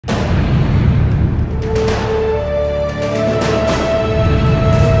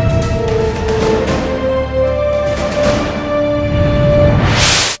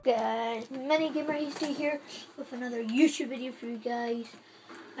Minigamer Hasty here with another YouTube video for you guys.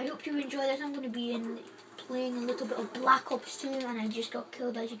 I hope you enjoy this. I'm going to be playing a little bit of Black Ops 2 and I just got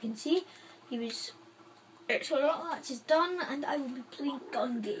killed, as you can see. So that's done and I will be playing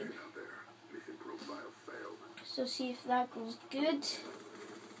gun game. So see if that goes good.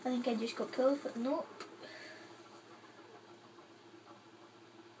 I think I just got killed, but no.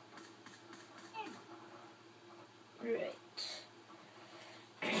 Right.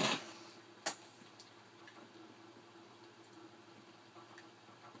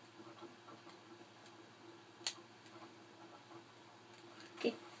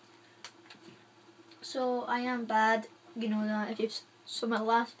 Okay. So I am bad, you know that if you saw my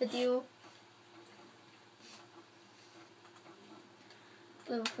last video.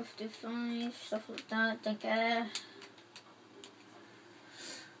 Level 55, stuff like that,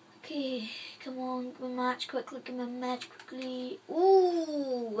 okay, come on, give me a match quickly, give me a match quickly.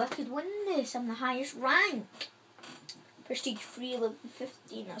 Ooh, I could win this, I'm the highest rank. Prestige 3, level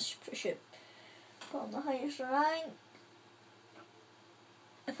 15, that's push it. But I'm the highest rank.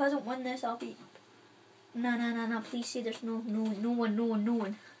 If I don't win this, I'll be... No, please say there's no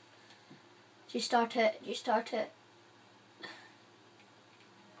one. Just start it.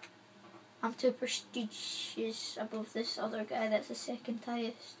 I'm too prestigious above this other guy that's the second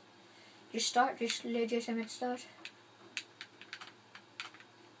highest. Just legitimate start.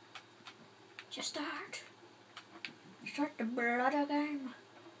 Just start. Start the bloody game.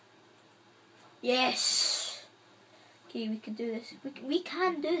 Yes! Okay, we can do this. We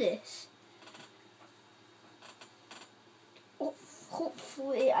can do this. Oh,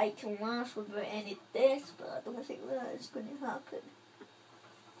 hopefully I can last without any deaths, but I don't think that is going to happen.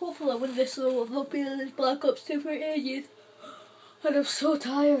 Hopefully I win this though. I've not been in this Black Ops 2 for ages. And I'm so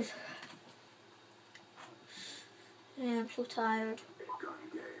tired. Yeah, I'm so tired.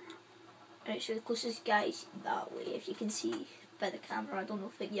 Right, so the closest guy's that way, if you can see by the camera. I don't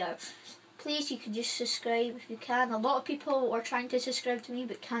know if yeah. Please, you can just subscribe if you can. A lot of people are trying to subscribe to me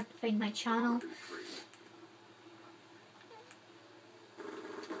but can't find my channel.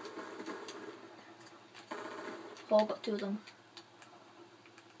 Oh, got two of them.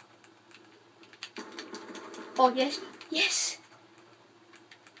 Oh, yes. Yes!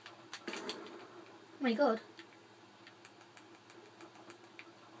 Oh my god.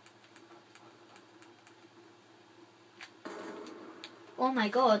 Oh my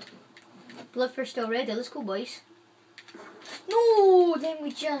god. Bloodthirst already. Let's go, boys. No! Then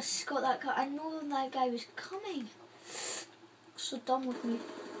we just got that car. I know that guy was coming. So dumb of me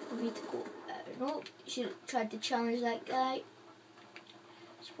for me to go. No, should have tried to challenge that guy.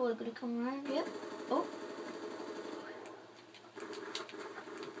 He's probably going to come around. Yep. Oh.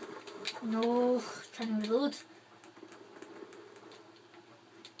 No, trying to reload.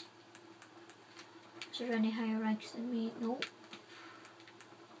 Is there any higher ranks than me? No.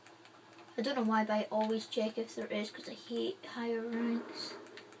 I don't know why, but I always check if there is because I hate higher ranks.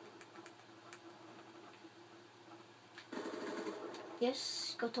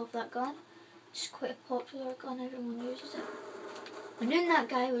 Yes, got off that gun. It's quite a popular gun, everyone uses it. I knew that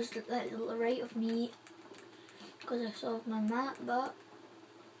guy was like to the right of me because I saw my map, but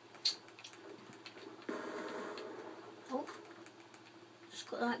oh, just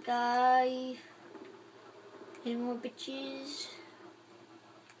got that guy. Any more bitches?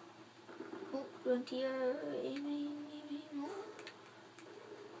 Oh, around here, aiming, no.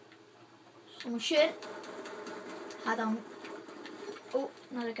 Someone shooting. Had on. Oh,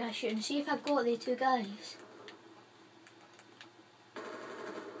 another guy shooting. See if I got the two guys.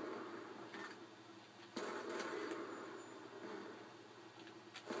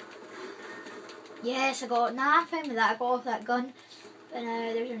 Yes, I got. Nah, I found me that. I got off that gun. But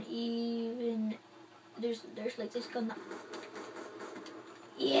now there's an even. There's like this gun that.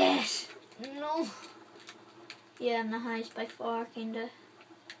 Yes. No. Yeah, I'm the highest by far, kinda.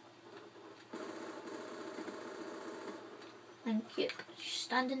 Thank you. Just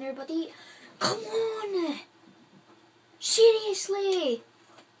standing there, buddy. Come on! Seriously!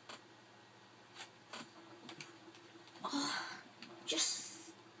 Oh,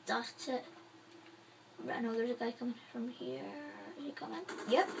 just start it. Right, I know there's a guy coming from here. Is he coming?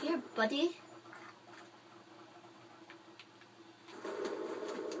 Yep, here, buddy.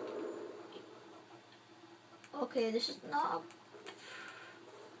 Okay, this is not.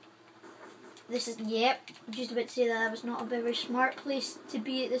 This is, yep, I'm just about to say that was not a very smart place to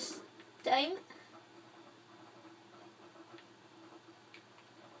be at this time.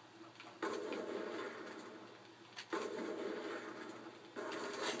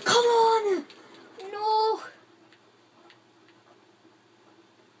 Come on! No!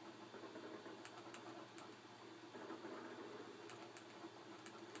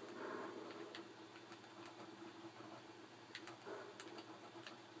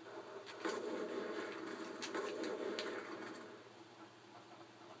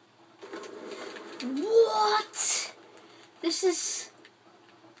 What? This is...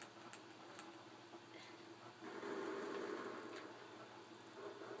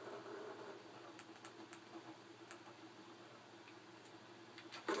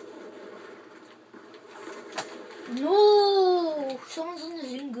 No! Someone's on the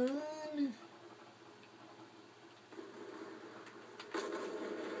Zoom gun.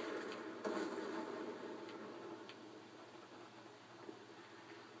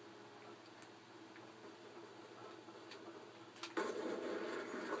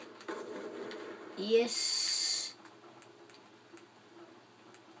 Yes.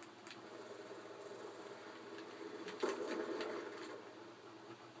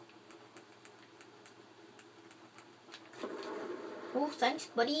 Oh, thanks,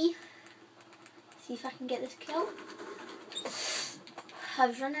 buddy. See if I can get this kill.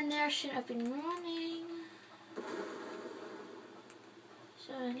 I've run in there, shouldn't have been running.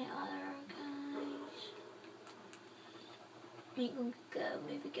 So any other guys?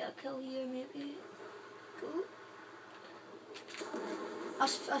 Maybe get a kill here, maybe. Go. I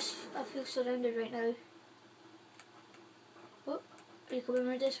feel surrounded right now. Oh, are you coming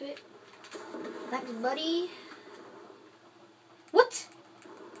right this way? Thanks, buddy. What?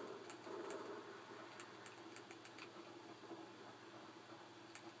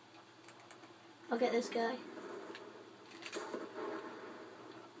 I'll get this guy.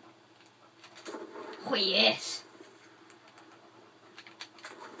 Oh yes.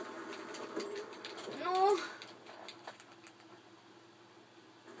 No.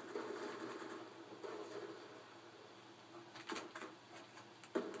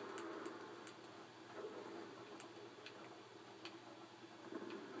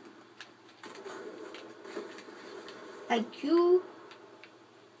 Thank you.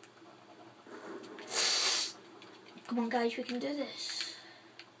 Come on guys, we can do this.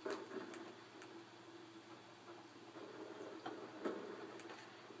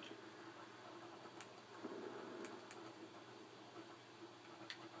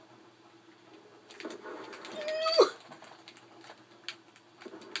 No!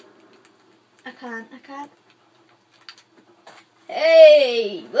 I can't.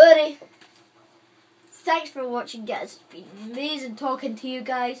 Hey, buddy. Thanks for watching, guys. It's been amazing talking to you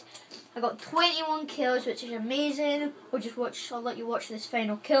guys. I got 21 kills, which is amazing. I'll let you watch this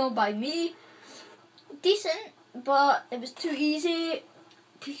final kill by me. Decent, but it was too easy.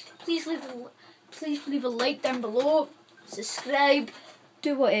 Please leave a like down below. Subscribe.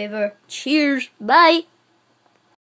 Do whatever. Cheers. Bye.